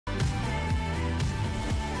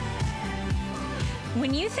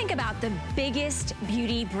When you think about the biggest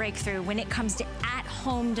beauty breakthrough when it comes to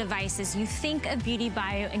at-home devices, you think of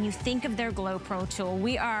BeautyBio and you think of their GloPRO Tool.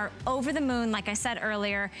 We are over the moon, like I said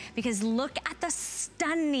earlier, because look at the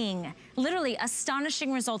stunning, literally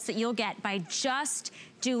astonishing results that you'll get by just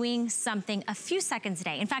doing something a few seconds a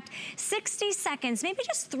day. In fact, 60 seconds, maybe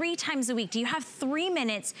just 3 times a week. Do you have 3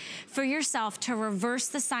 minutes for yourself to reverse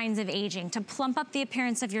the signs of aging, to plump up the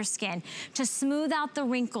appearance of your skin, to smooth out the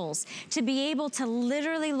wrinkles, to be able to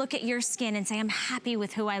literally look at your skin and say, I'm happy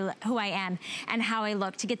with who I am and how I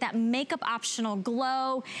look, to get that makeup optional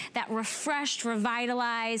glow, that refreshed,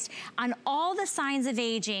 revitalized. On all the signs of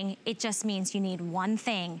aging, it just means you need one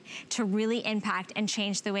thing to really impact and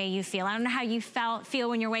change the way you feel. I don't know how you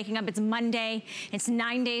feel when you're waking up. It's Monday, it's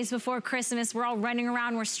 9 days before Christmas, we're all running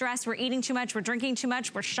around, we're stressed, we're eating too much, we're drinking too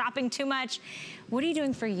much, we're shopping too much. What are you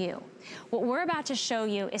doing for you? What we're about to show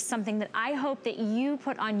you is something that I hope that you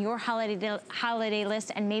put on your holiday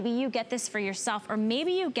list, and maybe you get this for yourself, or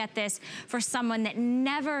maybe you get this for someone that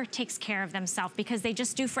never takes care of themselves because they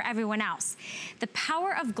just do for everyone else. The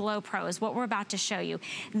power of GloPRO is what we're about to show you.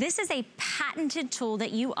 This is a patented tool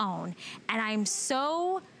that you own, and I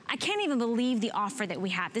can't even believe the offer that we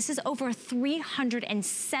have. This is over a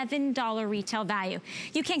 $307 retail value.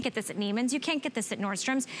 You can't get this at Neiman's, you can't get this at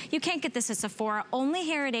Nordstrom's, you can't get this at Sephora. Only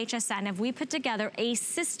here at HSN have we put together a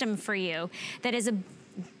system for you that is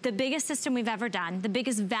the biggest system we've ever done, the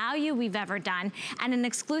biggest value we've ever done, and an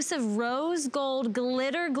exclusive rose gold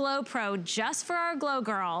glitter GloPRO just for our Glow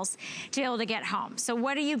Girls to be able to get home. So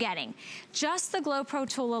what are you getting? Just the GloPRO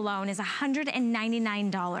tool alone is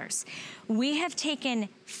 $199. We have taken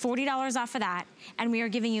 $40 off of that, and we are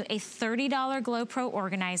giving you a $30 GloPRO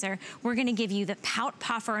organizer. We're gonna give you the Pout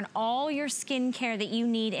Puffer and all your skincare that you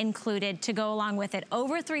need included to go along with it.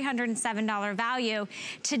 Over $307 value.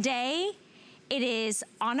 Today, it is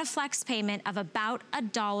on a flex payment of about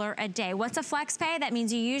 $1 a day. What's a flex pay? That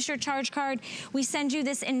means you use your charge card. We send you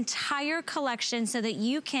this entire collection so that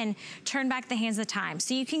you can turn back the hands of time.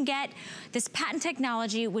 So you can get this patent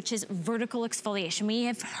technology, which is vertical exfoliation. We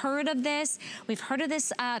have heard of this. We've heard of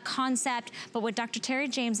this concept, but what Dr. Terry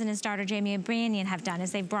James and his daughter Jamie O'Brien have done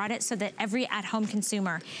is they've brought it so that every at-home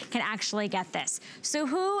consumer can actually get this. So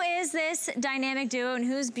who is this dynamic duo and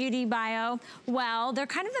who's BeautyBio? Well, they're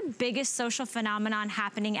kind of the biggest social phenomenon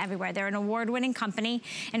happening everywhere. They're an award-winning company.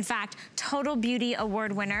 In fact, Total Beauty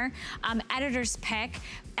Award winner, editor's pick,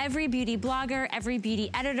 every beauty blogger, every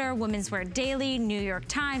beauty editor, Women's Wear Daily, New York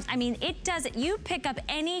Times. I mean, it does it. You pick up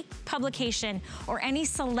any publication or any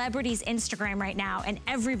celebrity's Instagram right now, and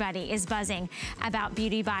everybody is buzzing about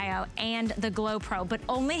BeautyBio and the GloPRO. But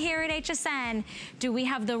only here at HSN do we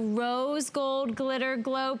have the rose gold glitter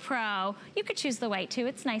GloPRO. You could choose the white too,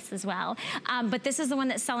 it's nice as well. But this is the one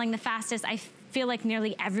that's selling the fastest. I feel like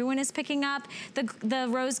nearly everyone is picking up the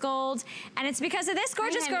rose gold, and it's because of this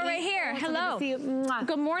gorgeous girl right here. Hello.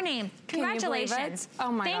 Good morning. Congratulations.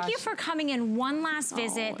 Oh my gosh. Thank you for coming in one last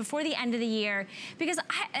visit before the end of the year, because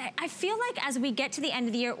I feel like as we get to the end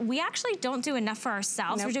of the year, we actually don't do enough for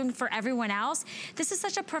ourselves. We're doing for everyone else. This is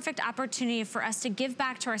such a perfect opportunity for us to give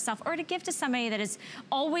back to ourselves, or to give to somebody that is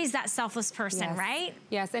always that selfless person, right?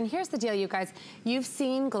 Yes, and here's the deal, you guys. You've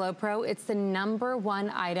seen GloPRO. It's the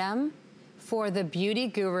 #1 item for the beauty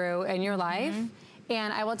guru in your life.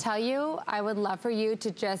 And I will tell you, I would love for you to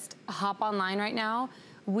just hop online right now.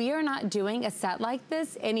 We are not doing a set like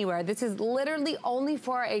this anywhere. This is literally only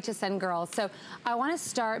for our HSN girls. So I wanna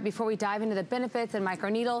start, before we dive into the benefits and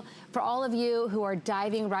microneedle, for all of you who are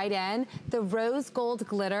diving right in, the rose gold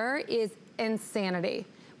glitter is insanity.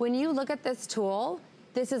 When you look at this tool,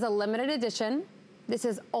 this is a limited edition. This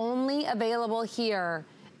is only available here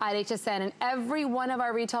at HSN, and every one of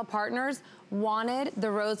our retail partners wanted the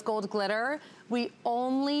rose gold glitter. We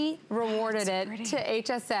only rewarded it to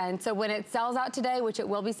HSN. So when it sells out today, which it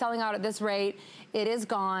will be selling out at this rate, it is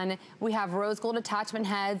gone. We have rose gold attachment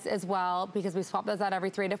heads as well, because we swap those out every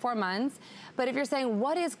 3 to 4 months. But if you're saying,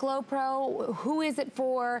 what is GloPRO? Who is it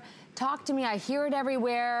for? Talk to me, I hear it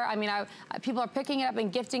everywhere. I mean, people are picking it up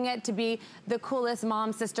and gifting it to be the coolest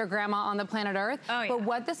mom, sister, grandma on the planet Earth. Oh, yeah. But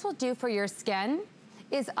what this will do for your skin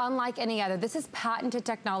is unlike any other. This is patented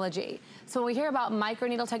technology. So when we hear about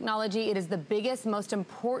microneedle technology, it is the biggest, most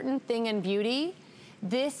important thing in beauty.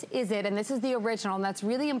 This is it, and this is the original, and that's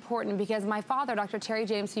really important because my father, Dr. Terry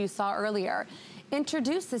James, who you saw earlier,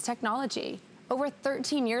 introduced this technology over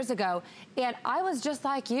 13 years ago. And I was just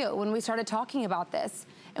like you when we started talking about this.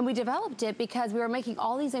 And we developed it because we were making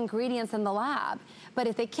all these ingredients in the lab. But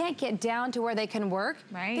if they can't get down to where they can work,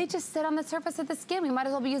 they just sit on the surface of the skin. We might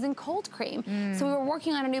as well be using cold cream. So we were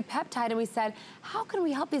working on a new peptide and we said, how can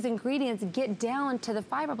we help these ingredients get down to the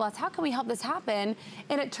fibroblasts? How can we help this happen?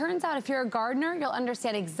 And it turns out if you're a gardener, you'll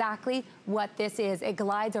understand exactly what this is. It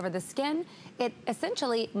glides over the skin. It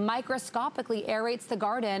essentially microscopically aerates the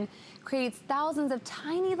garden, creates thousands of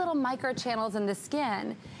tiny little microchannels in the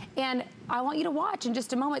skin. And I want you to watch in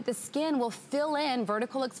just a moment, the skin will fill in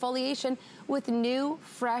vertical exfoliation with new,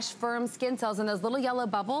 fresh, firm skin cells. And those little yellow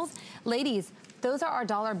bubbles, ladies, those are our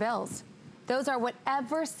dollar bills. Those are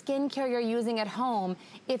whatever skincare you're using at home.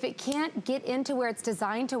 If it can't get into where it's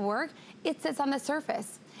designed to work, it sits on the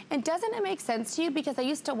surface. And doesn't it make sense to you? Because I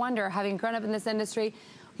used to wonder, having grown up in this industry,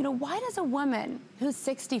 you know, why does a woman who's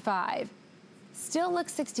 65 still look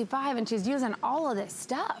 65 and she's using all of this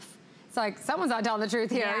stuff? It's like, someone's not telling the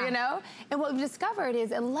truth here, you know? And what we've discovered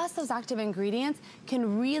is unless those active ingredients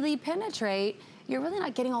can really penetrate, you're really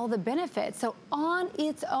not getting all the benefits. So on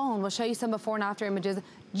its own, we'll show you some before and after images,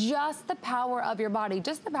 just the power of your body,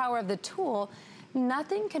 just the power of the tool,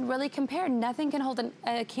 nothing can really compare. Nothing can hold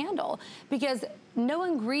a candle because no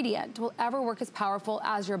ingredient will ever work as powerful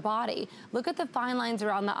as your body. Look at the fine lines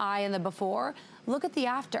around the eye and the before. Look at the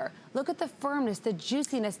after. Look at the firmness, the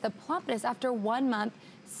juiciness, the plumpness after 1 month,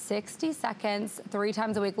 60 seconds, 3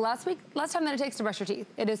 times a week. Less time than it takes to brush your teeth.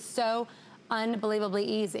 It is so unbelievably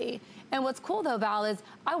easy. And what's cool though, Val, is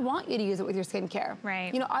I want you to use it with your skincare.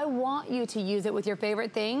 Right. You know, I want you to use it with your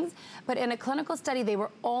favorite things, but in a clinical study, they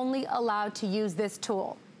were only allowed to use this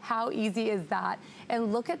tool. How easy is that?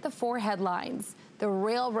 And look at the forehead lines, the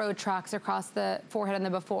railroad tracks across the forehead and the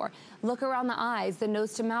before. Look around the eyes, the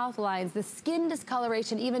nose to mouth lines, the skin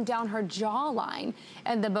discoloration, even down her jawline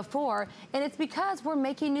and the before. And it's because we're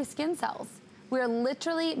making new skin cells. We're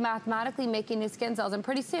literally mathematically making new skin cells. And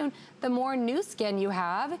pretty soon, the more new skin you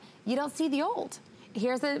have, you don't see the old.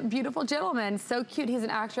 Here's a beautiful gentleman, so cute. He's an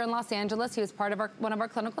actor in Los Angeles. He was part of one of our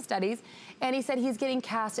clinical studies. And he said he's getting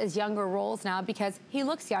cast as younger roles now because he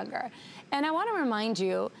looks younger. And I want to remind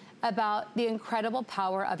you about the incredible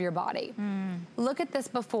power of your body. Look at this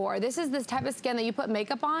before. This is this type of skin that you put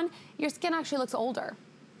makeup on, your skin actually looks older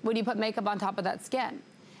when you put makeup on top of that skin.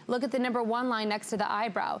 Look at the #1 line next to the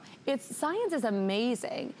eyebrow. Science is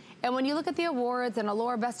amazing. And when you look at the awards and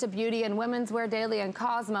Allure Best of Beauty and Women's Wear Daily and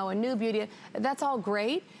Cosmo and New Beauty, that's all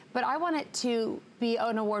great, but I want it to be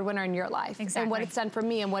an award winner in your life. Exactly. And what it's done for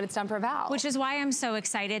me and what it's done for Val. Which is why I'm so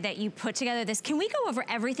excited that you put together this. Can we go over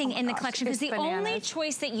everything in the collection? Because the only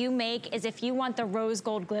choice that you make is if you want the rose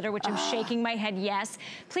gold glitter, which I'm shaking my head yes.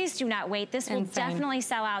 Please do not wait. This will definitely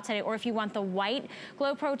sell out today. Or if you want the white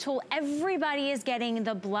GloPRO Tool, everybody is getting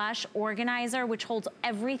the blush organizer, which holds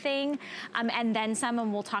everything, and then some,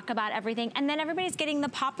 and we'll talk about everything. And then everybody's getting the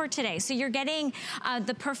popper today. So you're getting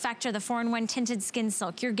the Perfector, the 4-in-1 tinted skin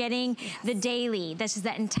silk. You're getting the daily. This is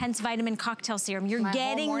that intense vitamin cocktail serum. You're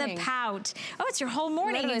getting the Pout. Oh, it's your whole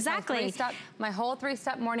morning. Literally, exactly. My whole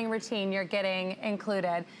 3-step morning routine you're getting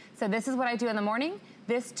included. So this is what I do in the morning.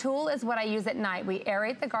 This tool is what I use at night. We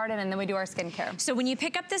aerate the garden and then we do our skincare. So when you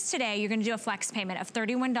pick up this today, you're gonna do a flex payment of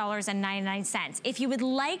 $31.99. If you would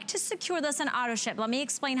like to secure this on auto ship, let me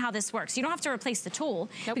explain how this works. You don't have to replace the tool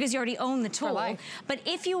because you already own the tool. But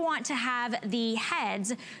if you want to have the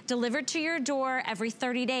heads delivered to your door every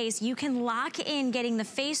 30 days, you can lock in getting the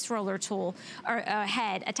face roller tool or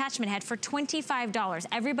attachment head for $25.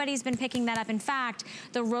 Everybody's been picking that up. In fact,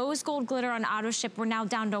 the rose gold glitter on auto ship, we're now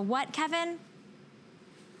down to what, Kevin?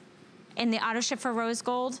 In the auto ship for rose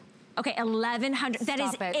gold? Okay, 1,100, that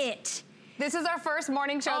is it. This is our first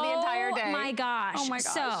morning show the entire day. Oh my gosh. Oh my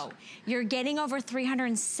gosh. So, you're getting over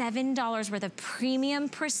 $307 worth of premium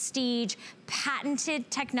prestige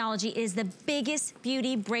patented technology. It is the biggest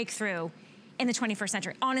beauty breakthrough in the 21st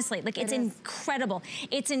century. Honestly, like it's incredible.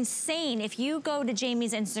 It's insane. If you go to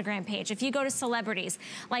Jamie's Instagram page, if you go to celebrities,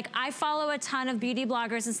 like I follow a ton of beauty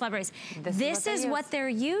bloggers and celebrities. This is what they're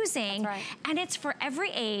using. And it's for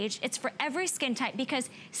every age, it's for every skin type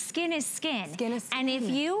because skin is skin. Skin is skin. And if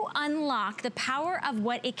you unlock the power of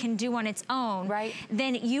what it can do on its own,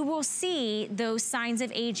 then you will see those signs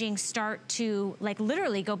of aging start to like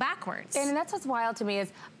literally go backwards. And that's what's wild to me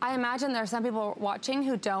is I imagine there are some people watching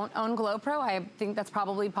who don't own GloPRO. I think that's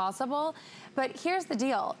probably possible. But here's the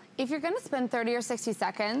deal. If you're gonna spend 30 or 60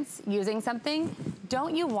 seconds using something,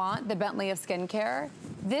 don't you want the Bentley of skincare?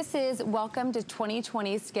 This is welcome to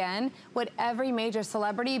 2020 skin. What every major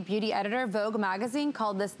celebrity, beauty editor, Vogue magazine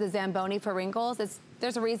called this the Zamboni for wrinkles.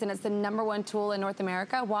 There's a reason it's the #1 tool in North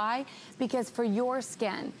America. Why? Because for your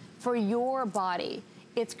skin, for your body.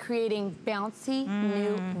 It's creating bouncy,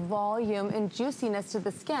 new volume and juiciness to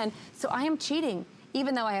the skin. So I am cheating.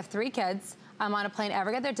 Even though I have 3 kids, I'm on a plane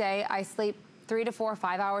every other day, I sleep 3 to 4,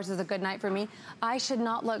 5 hours is a good night for me. I should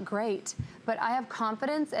not look great, but I have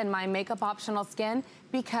confidence in my makeup optional skin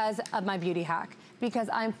because of my beauty hack, because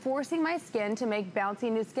I'm forcing my skin to make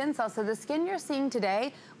bouncy new skin cells. So the skin you're seeing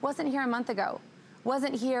today wasn't here a month ago,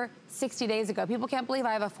 wasn't here 60 days ago. People can't believe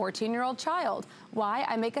I have a 14-year-old child. Why?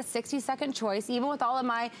 I make a 60-second choice, even with all of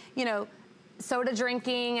my, you know, soda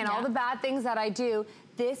drinking and all the bad things that I do.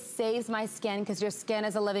 This saves my skin because your skin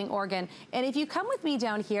is a living organ. And if you come with me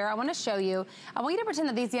down here, I want to show you, I want you to pretend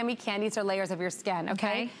that these yummy candies are layers of your skin,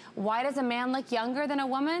 okay? Why does a man look younger than a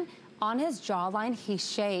woman? On his jawline, he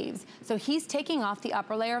shaves. So he's taking off the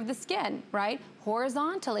upper layer of the skin, right?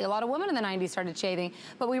 Horizontally. A lot of women in the 90s started shaving,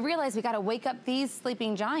 but we realized we got to wake up these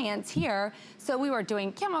sleeping giants here. So we were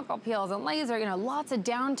doing chemical peels and laser, you know, lots of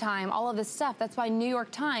downtime, all of this stuff. That's why New York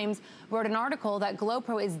Times wrote an article that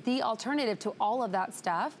GloPRO is the alternative to all of that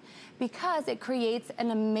stuff because it creates an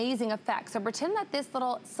amazing effect. So pretend that this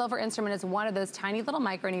little silver instrument is one of those tiny little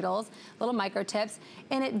microneedles, little microtips,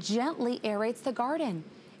 and it gently aerates the garden.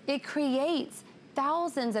 It creates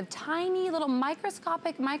thousands of tiny little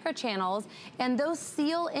microscopic microchannels, and those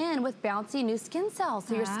seal in with bouncy new skin cells,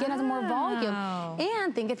 so your skin has more volume.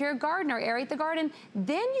 And think if you're a gardener, aerate the garden,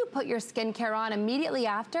 then you put your skincare on immediately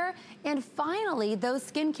after, and finally, those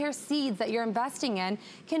skincare seeds that you're investing in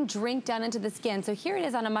can drink down into the skin. So here it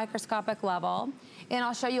is on a microscopic level, and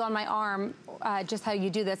I'll show you on my arm just how you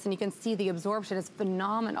do this, and you can see the absorption is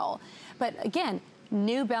phenomenal. But again,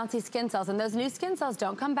 new bouncy skin cells, and those new skin cells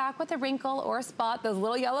don't come back with a wrinkle or a spot, those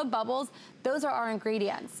little yellow bubbles, those are our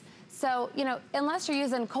ingredients. So, you know, unless you're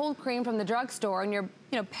using cold cream from the drugstore and you're,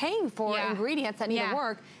 you know, paying for ingredients that need to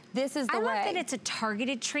work, this is the way. I love that it's a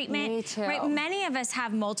targeted treatment. Me too. Right? Many of us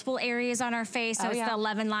have multiple areas on our face. So it's the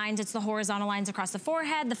 11 lines, it's the horizontal lines across the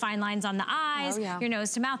forehead, the fine lines on the eyes, your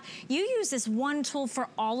nose to mouth. You use this one tool for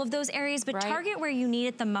all of those areas, but target where you need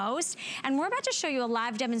it the most. And we're about to show you a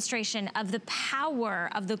live demonstration of the power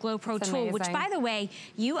of the GloPRO tool, which, by the way,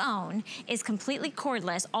 you own, is completely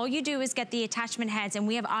cordless. All you do is get the attachment heads, and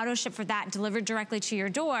we have auto ship for that delivered directly to your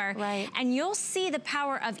door. And you'll see the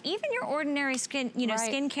power of even your ordinary skin, you know,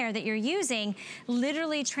 skincare that you're using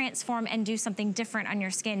literally transform and do something different on your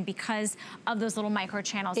skin because of those little micro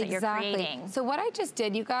channels that you're creating. So what I just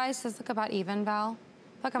did, you guys, just look about even, Val.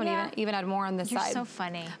 Look, I'm gonna even add more on this side. You're so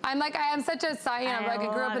funny. I'm like, I am such a, you know, like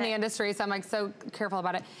I grew up in the industry, so I'm like so careful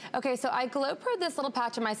about it. Okay, so I GloPRO'd this little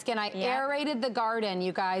patch of my skin. I aerated the garden,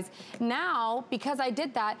 you guys. Now, because I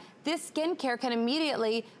did that, this skincare can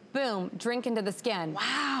immediately, boom, drink into the skin.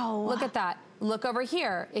 Wow. Look at that. Look over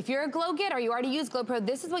here. If you're a glow getter, you already use GloPRO,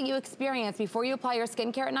 this is what you experience before you apply your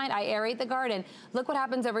skincare at night. I aerate the garden. Look what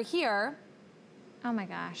happens over here. Oh my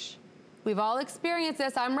gosh. We've all experienced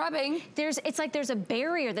this. I'm rubbing. It's like there's a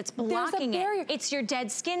barrier that's blocking it. It's your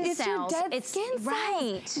dead skin cells. It's your dead skin cells.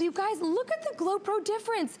 Right. You guys, look at the GloPRO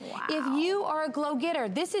difference. Wow. If you are a glow getter,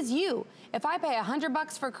 this is you. If I pay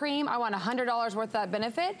 $100 for cream, I want $100 worth of that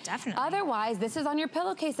benefit. Definitely. Otherwise, this is on your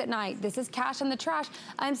pillowcase at night. This is cash in the trash.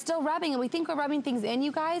 I'm still rubbing, and we think we're rubbing things in,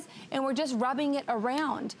 you guys, and we're just rubbing it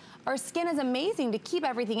around. Our skin is amazing to keep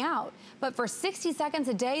everything out. But for 60 seconds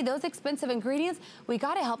a day, those expensive ingredients, we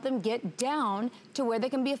gotta help them get down to where they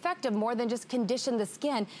can be effective more than just condition the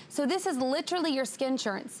skin. So this is literally your skin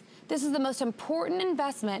insurance. This is the most important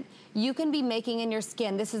investment you can be making in your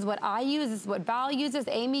skin. This is what I use, this is what Val uses,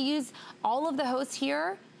 Amy uses, all of the hosts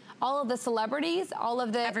here, all of the celebrities, all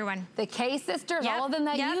of the the K sisters, all of them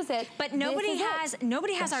that use it. But nobody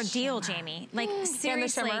has our deal, Jamie. Like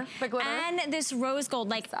seriously. And the glitter. And this rose gold,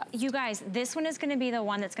 like you guys, this one is gonna be the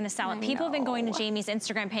one that's gonna sell it. People have been going to Jamie's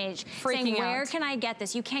Instagram page saying, where can I get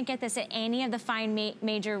this? You can't get this at any of the fine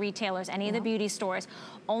major retailers, any of the beauty stores.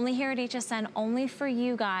 Only here at HSN, only for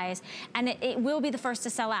you guys. And it will be the first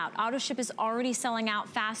to sell out. Auto ship is already selling out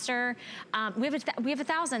faster. We have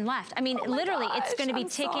 1,000 left. I mean, literally, it's gonna be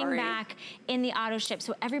ticking back in the auto ship.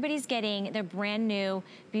 So everybody's getting their brand new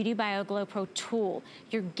BeautyBio GloPRO Tool.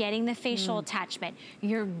 You're getting the facial attachment.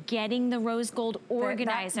 You're getting the rose gold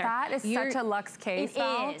organizer. That is such a luxe case,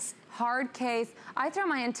 It is. Hard case. I throw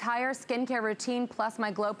my entire skincare routine plus my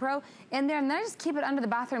GloPRO in there, and then I just keep it under the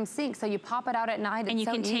bathroom sink, so you pop it out at night. And you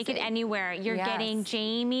can take it anywhere. You're getting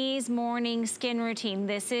Jamie's morning skin routine.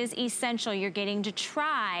 This is essential. You're getting to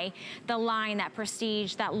try the line, that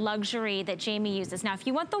prestige, that luxury that Jamie uses. Now, if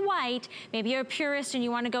you want the white, maybe you're a purist and you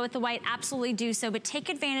want to go with the white, absolutely do so, but take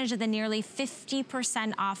advantage of the nearly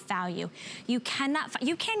 50% off value. You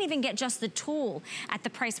can't even get just the tool at the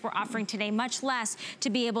price we're offering today, much less to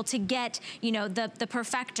be able to get, you know, the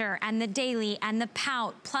Perfector and the Daily and the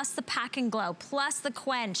Pout, plus the Pack and Glow, plus the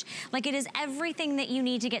Quench. Like, it is everything that you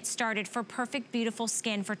need to get started for perfect, beautiful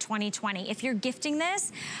skin for 2020. If you're gifting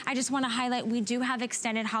this, I just wanna highlight, we do have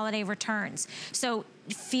extended holiday returns. So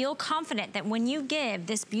feel confident that when you give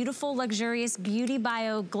this beautiful, luxurious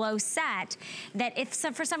BeautyBio Glow set, that if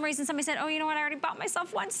for some reason somebody said, oh, you know what, I already bought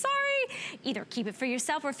myself one, sorry, either keep it for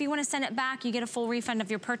yourself, or if you wanna send it back, you get a full refund of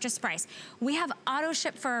your purchase price. We have auto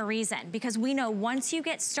ship for a reason, because we know once you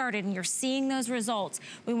get started and you're seeing those results,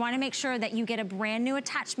 we wanna make sure that you get a brand new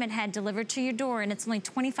attachment head delivered to your door, and it's only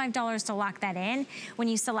 $25 to lock that in when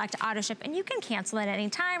you select auto ship, and you can cancel it at any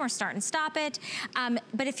time or start and stop it.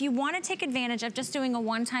 But if you wanna take advantage of just doing a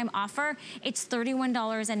one-time offer, it's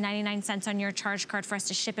 $31.99 on your charge card for us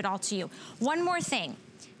to ship it all to you. One more thing.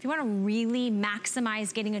 If you wanna really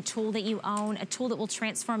maximize getting a tool that you own, a tool that will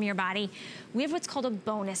transform your body, we have what's called a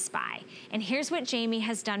bonus buy. And here's what Jamie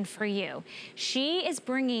has done for you. She is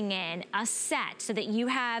bringing in a set so that you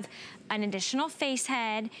have an additional face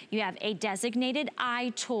head, you have a designated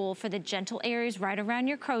eye tool for the gentle areas right around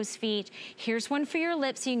your crow's feet. Here's one for your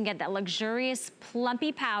lips so you can get that luxurious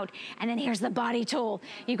plumpy pout, and then here's the body tool.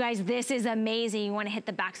 You guys, this is amazing. You wanna hit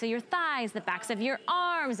the backs of your thighs, the backs of your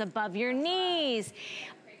arms, above your knees.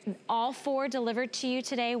 All four delivered to you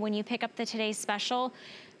today when you pick up the Today's Special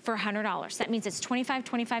for $100. That means it's $25,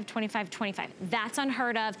 $25, $25, $25. That's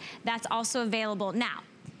unheard of. That's also available. Now,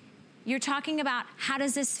 you're talking about, how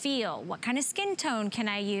does this feel? What kind of skin tone can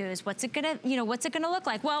I use? What's it gonna, you know, what's it gonna look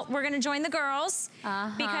like? Well, we're gonna join the girls.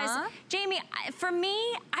 Because, Jamie, for me,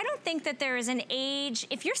 I don't think that there is an age.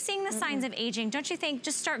 If you're seeing the signs of aging, don't you think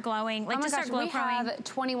just start glowing? Like, just start glow growing. We have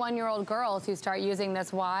 21-year-old girls who start using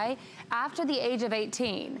this. Why? After the age of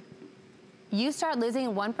 18, you start losing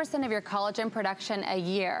 1% of your collagen production a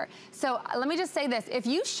year. So let me just say this. If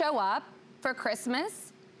you show up for Christmas,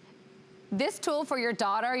 this tool for your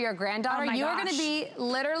daughter, your granddaughter, you are gonna be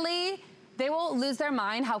literally, they will lose their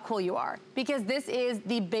mind how cool you are, because this is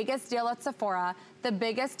the biggest deal at Sephora, the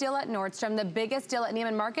biggest deal at Nordstrom, the biggest deal at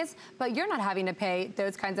Neiman Marcus, but you're not having to pay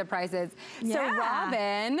those kinds of prices. Yeah. So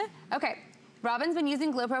Robin, okay, Robin's been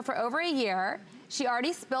using GloPRO for over a year. She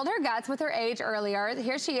already spilled her guts with her age earlier.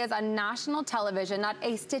 Here she is on national television, not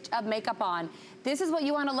a stitch of makeup on. This is what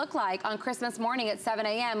you want to look like on Christmas morning at 7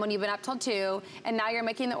 a.m. when you've been up till 2, and now you're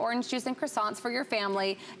making the orange juice and croissants for your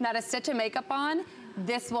family, not a stitch of makeup on.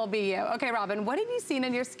 This will be you. Okay, Robin, what have you seen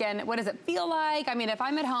in your skin? What does it feel like? I mean, if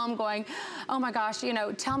I'm at home going, oh my gosh, you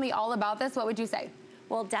know, tell me all about this, what would you say?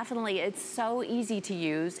 Well, definitely, it's so easy to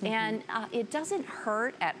use, and it doesn't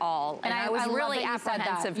hurt at all. And I was really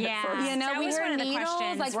apprehensive at first. You know, we hear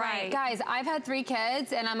needles, like, right. Guys, I've had 3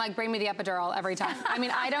 kids, and I'm like, bring me the epidural every time. I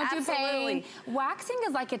mean, I don't do pain. Waxing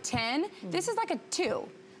is like a 10. This is like a 2.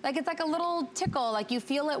 Like, it's like a little tickle, like you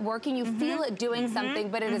feel it working, you feel it doing something,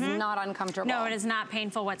 but it is not uncomfortable. No, it is not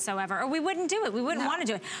painful whatsoever, or we wouldn't do it. We wouldn't want to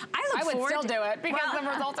do it. I would still do it, because the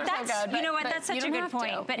results are so good. But, you know what, that's such a good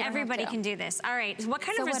point, but everybody can do this. All right, what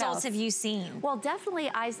kind of results have you seen? Well, definitely,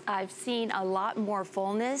 I've seen a lot more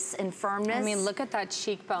fullness and firmness. I mean, look at that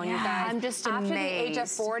cheekbone, you guys. I'm just amazed. After the age of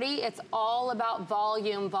 40, it's all about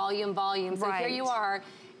volume, volume, volume. So here you are,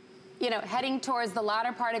 you know, heading towards the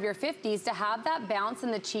latter part of your 50s, to have that bounce in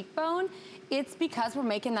the cheekbone, it's because we're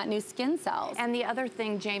making that new skin cells. And the other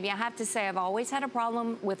thing, Jamie, I have to say, I've always had a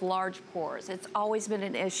problem with large pores. It's always been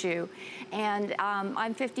an issue. And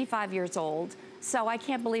I'm 55 years old, so I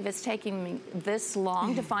can't believe it's taking me this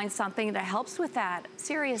long to find something that helps with that,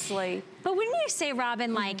 seriously. But wouldn't you say,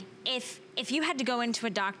 Robin, like, if you had to go into a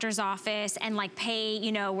doctor's office and like pay,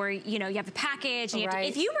 you know, where, you know, you have a package, and you have to,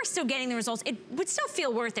 if you were still getting the results, it would still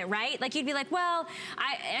feel worth it, right? Like, you'd be like, well,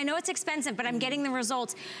 I know it's expensive, but I'm getting the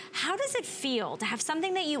results. How does it feel to have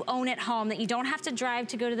something that you own at home, that you don't have to drive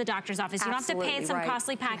to go to the doctor's office? You don't have to pay some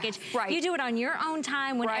costly package. You do it on your own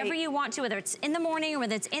time, whenever you want to, whether it's in the morning or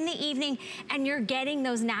whether it's in the evening, and you're getting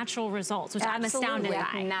those natural results, which I'm astounded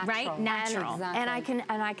by, right? Natural. And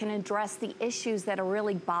I can address the issues that are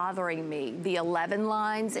really bothering me. The 11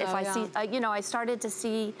 lines, if I see, you know, I started to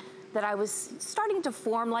see that I was starting to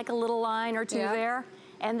form like a little line or two there,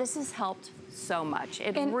 and this has helped so much.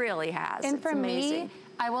 It really has. And for me,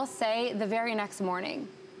 I will say, the very next morning,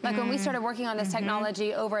 like when we started working on this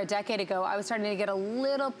technology over a decade ago, I was starting to get a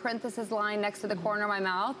little parenthesis line next to the corner of my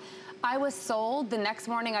mouth. I was sold. The next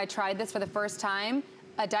morning I tried this for the first time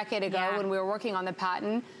a decade ago when we were working on the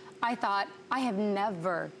patent. I thought, I have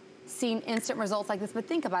never seen instant results like this. But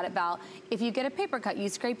think about it, Val. If you get a paper cut, you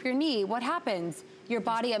scrape your knee, what happens? Your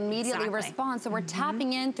body immediately responds. So we're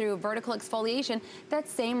tapping in through vertical exfoliation, that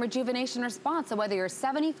same rejuvenation response. So whether you're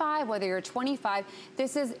 75, whether you're 25,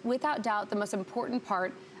 this is without doubt the most important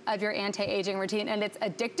part of your anti-aging routine, and it's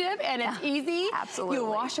addictive and it's easy. Absolutely. You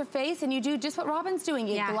wash your face and you do just what Robin's doing.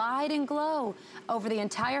 You glide and glow over the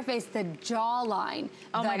entire face, the jawline.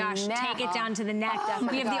 Oh my gosh, take it down to the neck.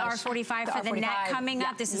 We have the R45 for the neck coming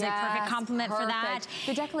up. This is a perfect complement for that.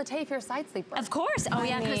 The décolleté if you're a side sleeper. Of course. Oh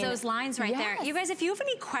yeah, because those lines right there. You guys, if you have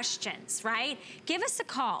any questions, right, give us a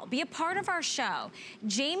call. Be a part of our show.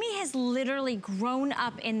 Jamie has literally grown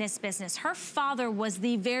up in this business. Her father was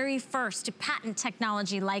the very first to patent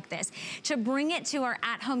technology like this. To bring it to our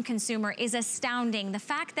at-home consumer is astounding. The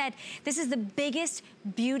fact that this is the biggest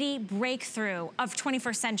beauty breakthrough of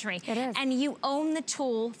 21st century. It is. And you own the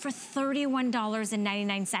tool for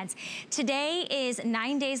 $31.99. Today is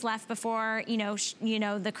 9 days left before, you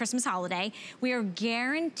know, the Christmas holiday. We are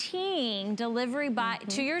guaranteeing delivery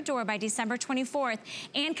to your door by December 24th.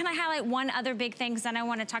 And can I highlight one other big thing, because then I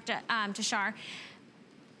want to talk to Shar.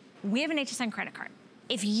 We have an HSN credit card.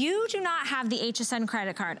 If you do not have the HSN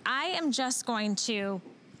credit card, I am just going to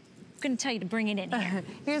tell you to bring it in here.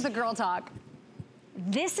 Here's the girl talk.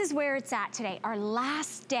 This is where it's at today, our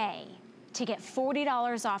last day to get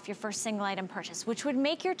 $40 off your first single item purchase, which would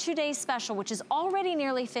make your 2 days special, which is already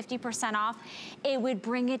nearly 50% off. It would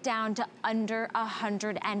bring it down to under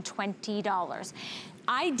 $120.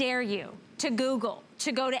 I dare you to Google,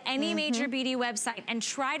 to go to any major beauty website and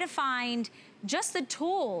try to find just the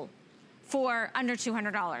tool for under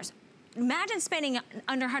 $200. Imagine spending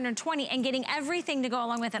under $120 and getting everything to go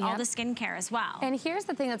along with it, all the skincare as well. And here's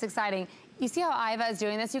the thing that's exciting. You see how Iva is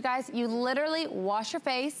doing this, you guys? You literally wash your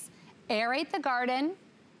face, aerate the garden,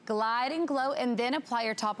 glide and glow, and then apply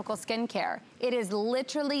your topical skincare. It is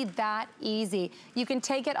literally that easy. You can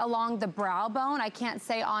take it along the brow bone. I can't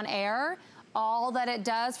say on air all that it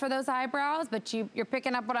does for those eyebrows, but you're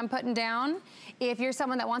picking up what I'm putting down. If you're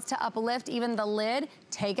someone that wants to uplift even the lid,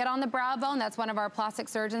 take it on the brow bone. That's one of our plastic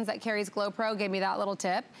surgeons that carries GloPRO gave me that little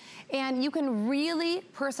tip. And you can really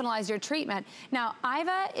personalize your treatment. Now,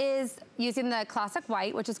 Iva is using the classic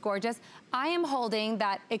white, which is gorgeous. I am holding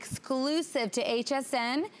that exclusive to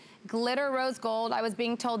HSN glitter rose gold. I was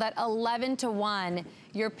being told that 11 to 1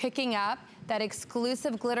 you're picking up that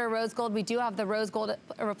exclusive glitter rose gold. We do have the rose gold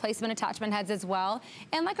replacement attachment heads as well.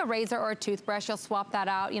 And like a razor or a toothbrush, you'll swap that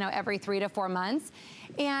out, you know, every 3 to 4 months.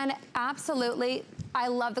 And absolutely, I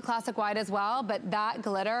love the classic white as well, but that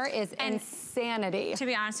glitter is insanity. To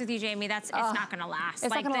be honest with you, Jamie, it's not gonna last.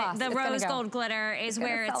 It's like not gonna last. The rose gold glitter is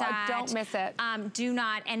where it's at. Don't miss it. Do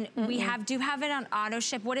not, and we do have it on auto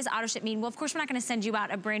ship. What does auto ship mean? Well, of course, we're not gonna send you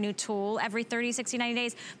out a brand new tool every 30, 60, 90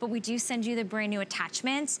 days, but we do send you the brand new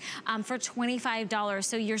attachments for $25.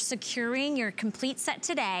 So you're securing your complete set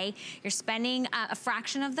today, you're spending a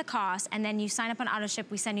fraction of the cost, and then you sign up on auto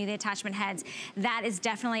ship, we send you the attachment heads. That is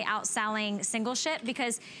definitely outselling single ship,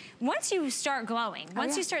 because once you start glowing,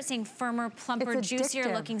 once you start seeing firmer, plumper,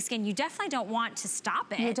 juicier looking skin, you definitely don't want to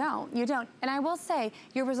stop it. You don't. And I will say,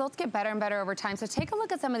 your results get better and better over time. So take a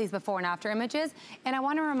look at some of these before and after images. And I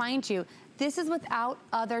want to remind you, this is without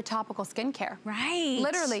other topical skincare. Right.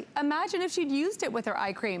 Literally, imagine if she'd used it with her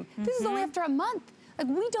eye cream. This is only after a month. Like,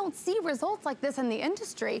 we don't see results like this in the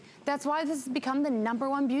industry. That's why this has become the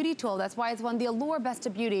 #1 beauty tool. That's why it's won the Allure Best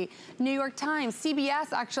of Beauty. New York Times,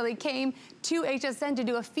 CBS actually came to HSN to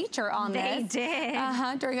do a feature on this. They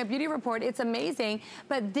did. During a beauty report. It's amazing.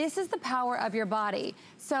 But this is the power of your body.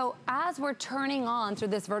 So as we're turning on through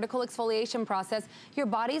this vertical exfoliation process, your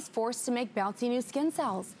body's forced to make bouncy new skin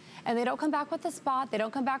cells. And they don't come back with a spot, they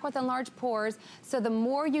don't come back with enlarged pores. So the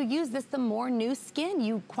more you use this, the more new skin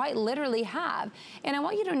you quite literally have. And I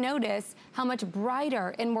want you to notice how much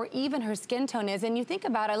brighter and more even her skin tone is. And you think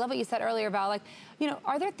about, I love what you said earlier about, like, you know,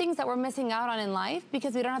 are there things that we're missing out on in life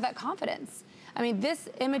because we don't have that confidence? I mean, this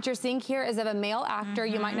image you're seeing here is of a male actor.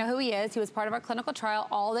 You might know who he is. He was part of our clinical trial.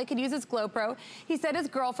 All they could use is GloPRO. He said his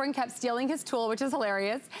girlfriend kept stealing his tool, which is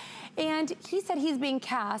hilarious. And he said he's being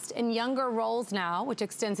cast in younger roles now, which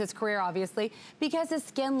extends his career, obviously, because his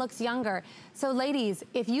skin looks younger. So ladies,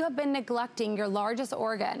 if you have been neglecting your largest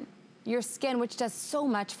organ, your skin, which does so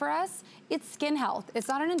much for us, it's skin health. It's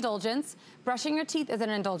not an indulgence. Brushing your teeth is an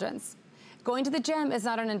indulgence. Going to the gym is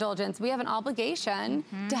not an indulgence. We have an obligation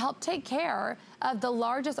to help take care of the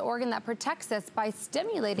largest organ that protects us by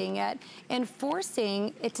stimulating it and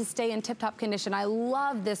forcing it to stay in tip-top condition. I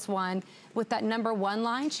love this one with that #1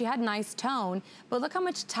 line. She had nice tone, but look how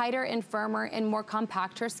much tighter and firmer and more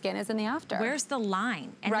compact her skin is in the after. Where's the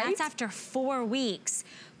line? And that's after 4 weeks.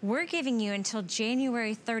 We're giving you until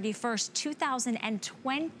January 31st,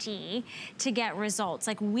 2020 to get results.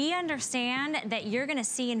 Like, we understand that you're gonna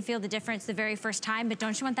see and feel the difference the very first time, but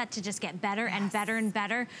don't you want that to just get better and better and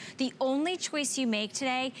better? The only choice you make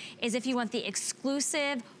today is if you want the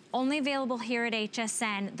exclusive only available here at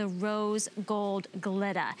HSN, the Rose Gold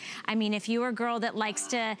Glitter. I mean, if you're a girl that likes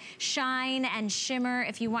to shine and shimmer,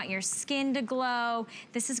 if you want your skin to glow,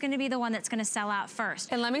 this is gonna be the one that's gonna sell out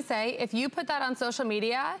first. And let me say, if you put that on social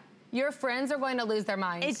media, your friends are going to lose their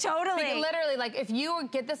minds. It's totally. Because literally, like, if you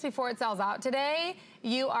get this before it sells out today,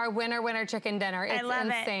 you are winner, winner, chicken dinner. It's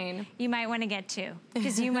insane. You might want to get two,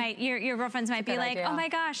 because you might, your girlfriends might be like, oh my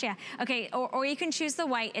gosh, yeah. Okay, or you can choose the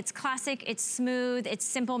white. It's classic, it's smooth, it's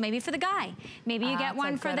simple, maybe for the guy. Maybe you get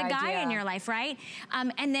one for the guy in your life, right?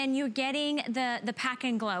 And then you're getting the Pack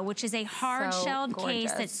and Glow, which is a hard-shelled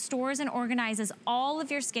case that stores and organizes all of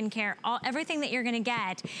your skincare, everything that you're gonna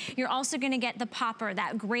get. You're also gonna get the popper,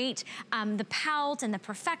 that great, the Pout and the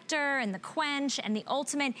Perfector and the Quench and the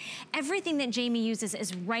Ultimate. Everything that Jamie uses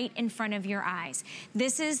is right in front of your eyes.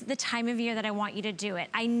 This is the time of year that I want you to do it.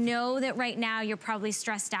 I know that right now you're probably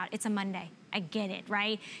stressed out. It's a Monday. I get it,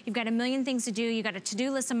 right? You've got a million things to do. You've got a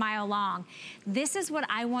to-do list a mile long. This is what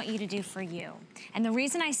I want you to do for you. And the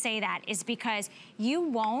reason I say that is because you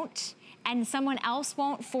won't, and someone else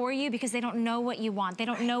won't for you, because they don't know what you want. They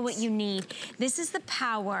don't know what you need. This is the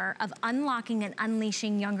power of unlocking and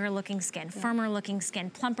unleashing younger looking skin, firmer looking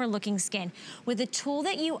skin, plumper looking skin, with a tool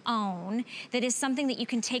that you own that is something that you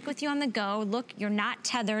can take with you on the go. Look, you're not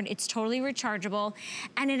tethered, it's totally rechargeable,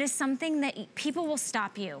 and it is something that people will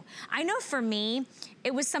stop you. I know for me,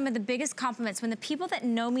 it was some of the biggest compliments when the people that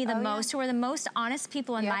know me the most, who are the most honest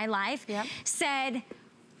people in my life, said,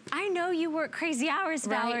 I know you work crazy hours,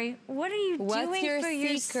 Valerie. What are you doing for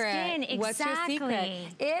your skin? Exactly. What's your secret?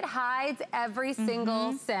 It hides every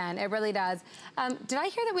single sin. It really does. Did I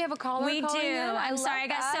hear that we have a caller calling in? We do. I'm sorry. I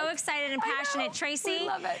got so excited and passionate. Tracy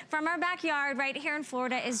from our backyard right here in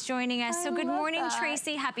Florida is joining us. So good morning,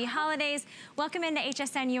 Tracy. Happy holidays. Welcome into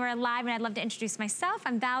HSN. You are live, and I'd love to introduce myself.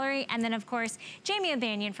 I'm Valerie, and then, of course, Jamie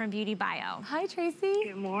O'Banion from BeautyBio. Hi, Tracy.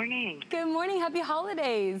 Good morning. Good morning. Happy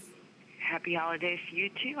holidays. Happy holidays to you,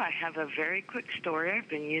 too. I have a very quick story. I've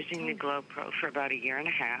been using the GloPRO for about 1.5 years.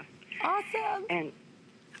 Awesome. And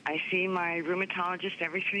I see my rheumatologist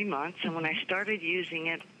every 3 months, and when I started using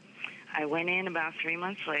it, I went in about 3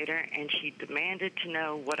 months later, and she demanded to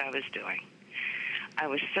know what I was doing. I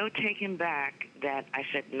was so taken back that I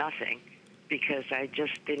said nothing, because I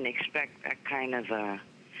just didn't expect that kind of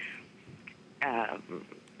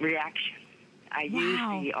reaction. I used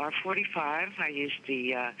the R45. I used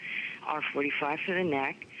the R45 for the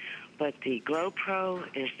neck, but the GloPRO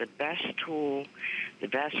is the best tool, the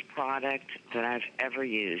best product that I've ever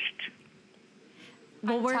used.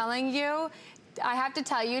 Well, we're telling you, I have to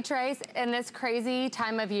tell you, Trace, in this crazy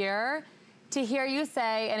time of year, to hear you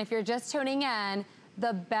say, and if you're just tuning in,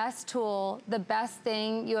 the best tool, the best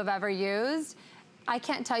thing you have ever used, I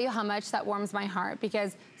can't tell you how much that warms my heart,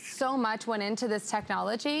 because so much went into this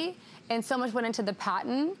technology and so much went into the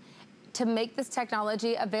patent to make this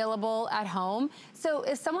technology available at home. So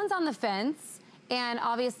if someone's on the fence, and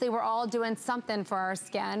obviously we're all doing something for our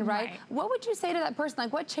skin, right? What would you say to that person?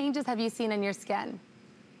 Like, what changes have you seen in your skin?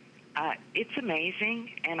 It's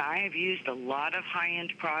amazing, and I have used a lot of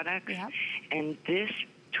high-end products, and this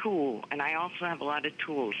tool, and I also have a lot of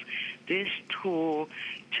tools, this tool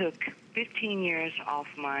took 15 years off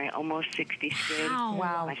my almost 60 skin.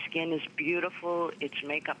 Wow. My skin is beautiful. It's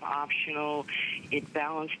makeup optional. It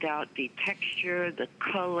balanced out the texture, the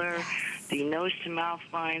color, the nose to mouth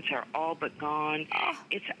lines are all but gone.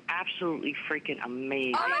 It's absolutely freaking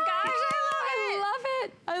amazing. Oh my gosh, I love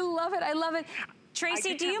it. I love it. I love it.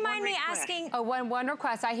 Tracy, do you mind me asking? Oh, one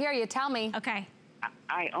request. I hear you. Tell me. Okay.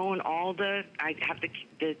 I own all I have the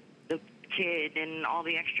kid and all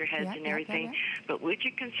the extra heads and everything. But would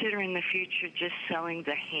you consider in the future just selling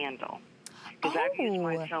the handle? Because I've used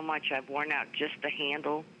mine so much, I've worn out just the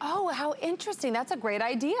handle. Oh, how interesting. That's a great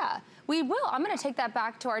idea. We will. I'm going to take that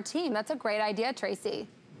back to our team. That's a great idea, Tracy.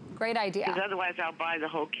 Great idea. Because otherwise I'll buy the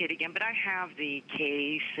whole kit again. But I have the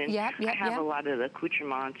case, and I have a lot of the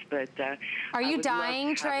accoutrements. But are you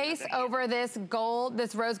dying, Trace, over this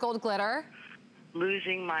rose gold glitter?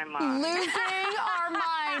 Losing my mind. Losing our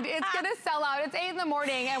mind. It's going to sell out. It's 8 in the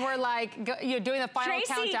morning, and we're like, you're doing the final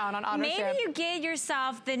countdown on auto ship. Maybe you get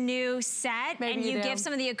yourself the new set, and you give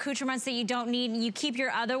some of the accoutrements that you don't need, and you keep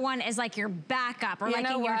your other one as like your backup, or like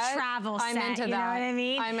in your travel set. I'm into that. You know what I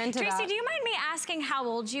mean? I'm into that. Tracy, do you mind me asking how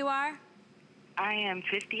old you are? I am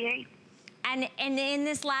 58. And in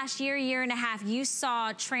this last year and a half, you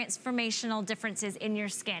saw transformational differences in your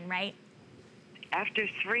skin, right? After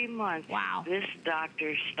 3 months, this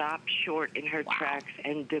doctor stopped short in her tracks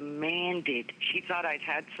and demanded, she thought I'd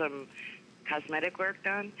had some cosmetic work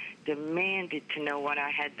done, demanded to know what I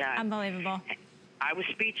had done. Unbelievable. I was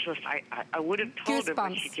speechless. I would have told her,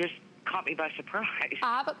 but she just caught me by surprise.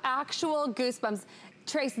 Actual goosebumps.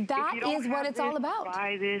 Trace, that is what it's all about.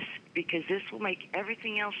 Buy this, because this will make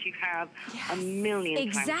everything else you have a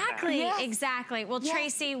million times better. Exactly. Well,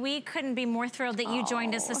 Tracy, we couldn't be more thrilled that you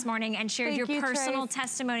joined us this morning and shared your personal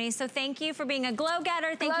testimony. So thank you for being a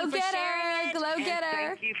glow-getter. Thank you for sharing it. Glow-getter.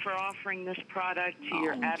 Thank you for offering this product to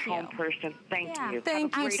your at-home person. Thank you.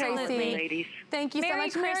 Thank you, Tracy. Ladies. Thank you so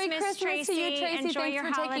much. Merry Christmas to you, Tracy. Enjoy Thanks your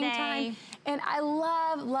for taking time. And I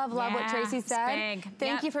love what Tracy said.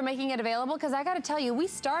 Thank you for making it available, because I got to tell you, we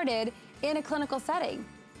started in a clinical setting.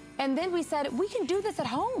 And then we said, we can do this at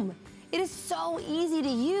home. It is so easy to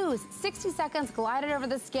use. 60 seconds, glide it over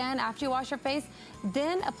the skin after you wash your face,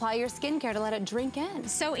 then apply your skincare to let it drink in.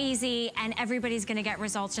 So easy, and everybody's gonna get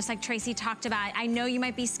results, just like Tracy talked about. I know you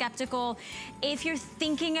might be skeptical. If you're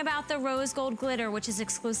thinking about the rose gold glitter, which is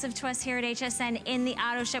exclusive to us here at HSN, in the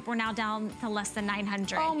auto ship, we're now down to less than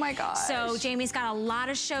 900. Oh my gosh. So Jamie's got a lot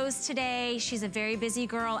of shows today. She's a very busy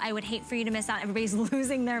girl. I would hate for you to miss out. Everybody's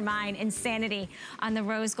losing their mind, insanity, on the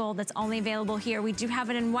rose gold that's only available here. We do have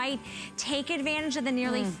it in white. Take advantage of the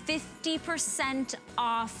nearly 50%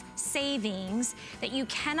 off savings that you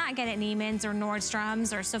cannot get at Neiman's or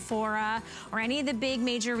Nordstrom's or Sephora or any of the big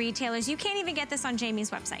major retailers. You can't even get this on Jamie's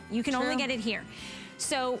website. You can only get it here.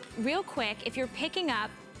 So real quick, if you're picking up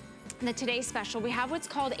the Today's Special, we have what's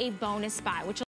called a bonus buy, which